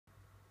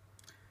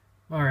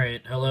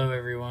Alright, hello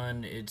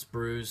everyone, it's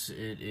Bruce.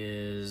 It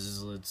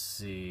is, let's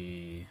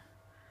see,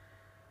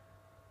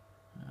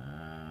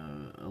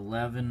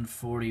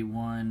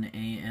 11:41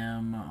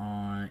 a.m.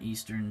 on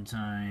Eastern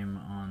Time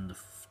on the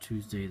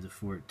Tuesday the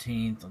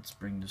 14th. Let's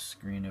bring the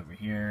screen over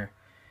here.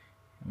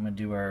 I'm going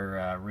to do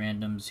our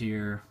randoms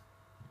here.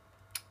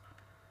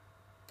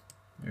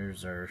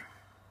 There's our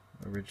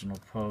original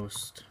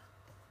post.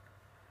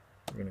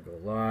 We're going to go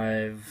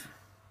live.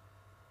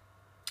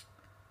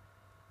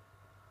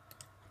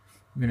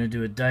 I'm going to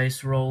do a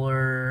dice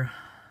roller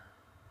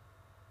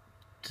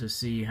to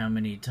see how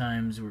many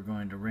times we're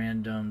going to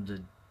random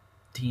the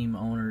team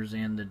owners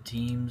and the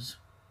teams.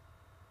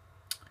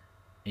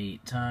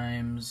 8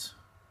 times.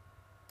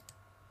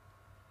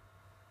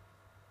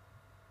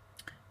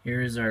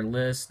 Here is our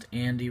list.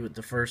 Andy with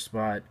the first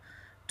spot,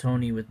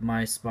 Tony with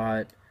my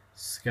spot,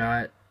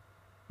 Scott,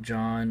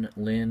 John,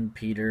 Lynn,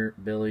 Peter,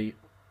 Billy,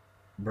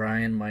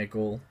 Brian,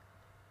 Michael,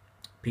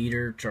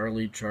 Peter,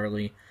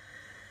 Charlie,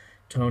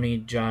 Tony,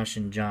 Josh,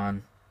 and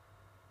John.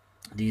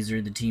 These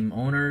are the team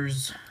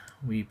owners.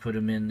 We put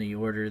them in the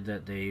order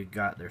that they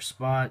got their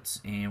spots,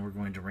 and we're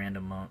going to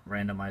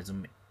randomize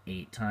them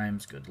 8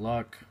 times. Good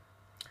luck.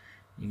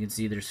 You can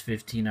see there's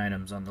 15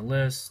 items on the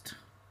list.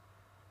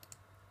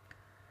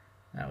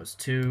 That was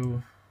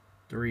 2,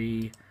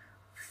 3,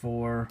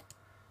 4,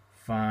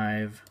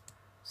 5,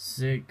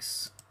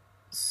 6,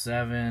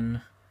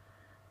 7.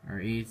 Our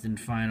 8th and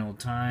final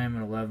time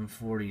at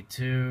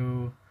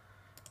 11:42.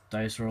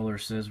 Dice roller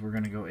says we're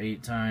going to go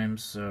 8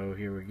 times, so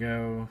here we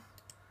go.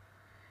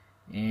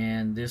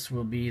 And this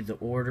will be the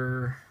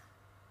order.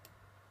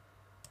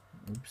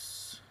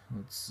 Oops,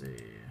 let's see.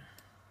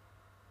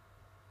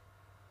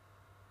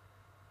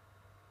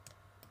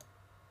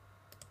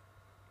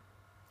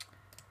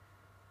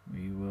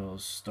 We will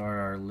start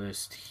our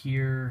list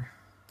here.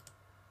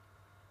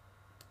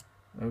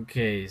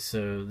 Okay,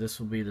 so this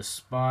will be the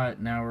spot.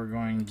 Now we're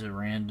going to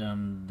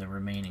random the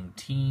remaining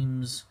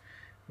teams,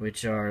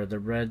 which are the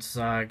Red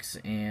Sox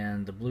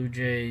and the Blue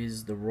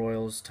Jays, the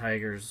Royals,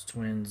 Tigers,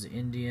 Twins,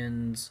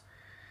 Indians,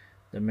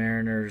 the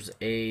Mariners,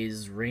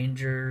 A's,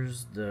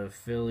 Rangers, the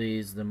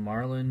Phillies, the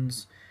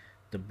Marlins,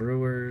 the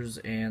Brewers,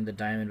 and the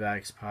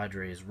Diamondbacks,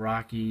 Padres,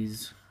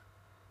 Rockies.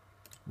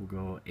 We'll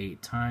go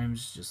 8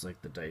 times, just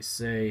like the dice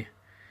say.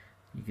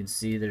 You can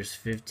see there's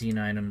 15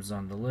 items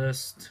on the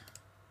list.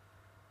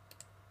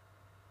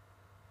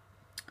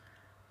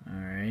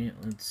 Alright,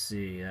 let's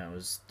see. That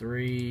was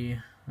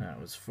 3,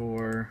 that was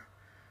 4,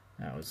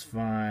 that was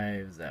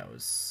 5, that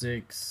was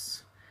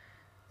 6,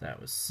 that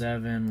was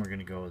 7. We're going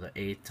to go the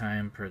 8th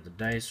time per the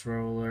dice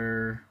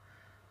roller.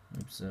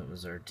 Oops, that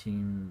was our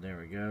team. There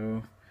we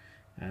go.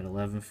 At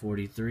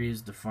 11:43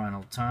 is the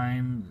final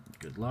time.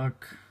 Good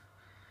luck.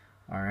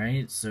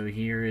 Alright, so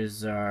here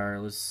is our,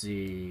 let's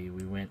see,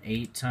 we went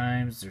 8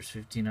 times. There's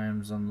 15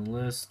 items on the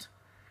list.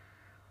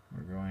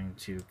 We're going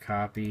to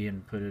copy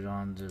and put it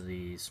onto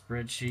the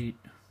spreadsheet.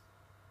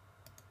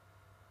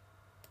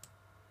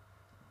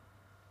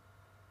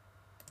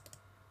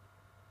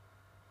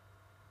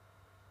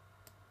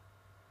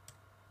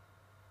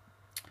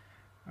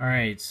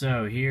 Alright,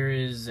 so here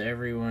is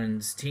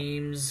everyone's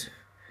teams.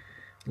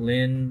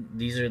 Lynn,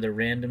 these are the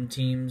random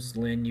teams.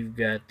 Lynn, you've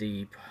got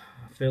the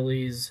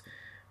Phillies.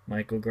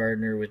 Michael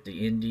Gardner with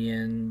the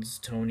Indians.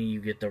 Tony,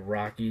 you get the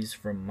Rockies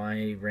from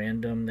my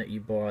random that you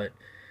bought.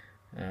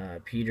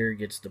 Peter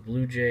gets the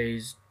Blue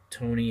Jays.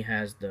 Tony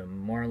has the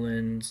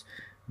Marlins.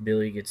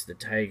 Billy gets the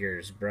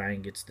Tigers.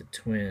 Brian gets the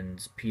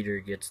Twins. Peter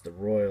gets the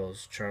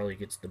Royals. Charlie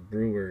gets the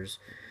Brewers.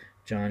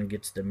 John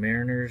gets the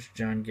Mariners.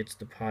 John gets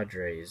the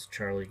Padres.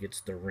 Charlie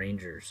gets the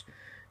Rangers.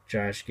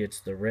 Josh gets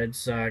the Red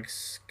Sox.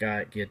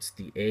 Scott gets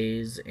the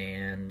A's.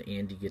 And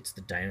Andy gets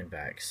the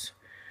Diamondbacks.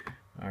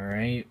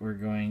 Alright, we're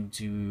going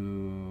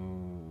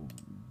to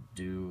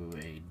do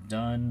a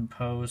done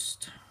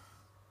post.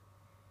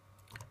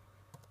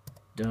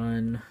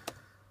 Done.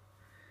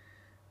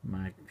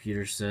 My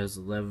computer says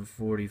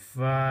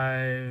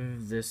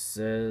 11:45. This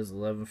says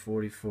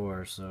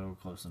 11:44, so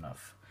close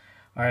enough.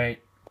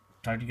 Alright,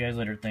 talk to you guys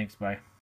later. Thanks, bye.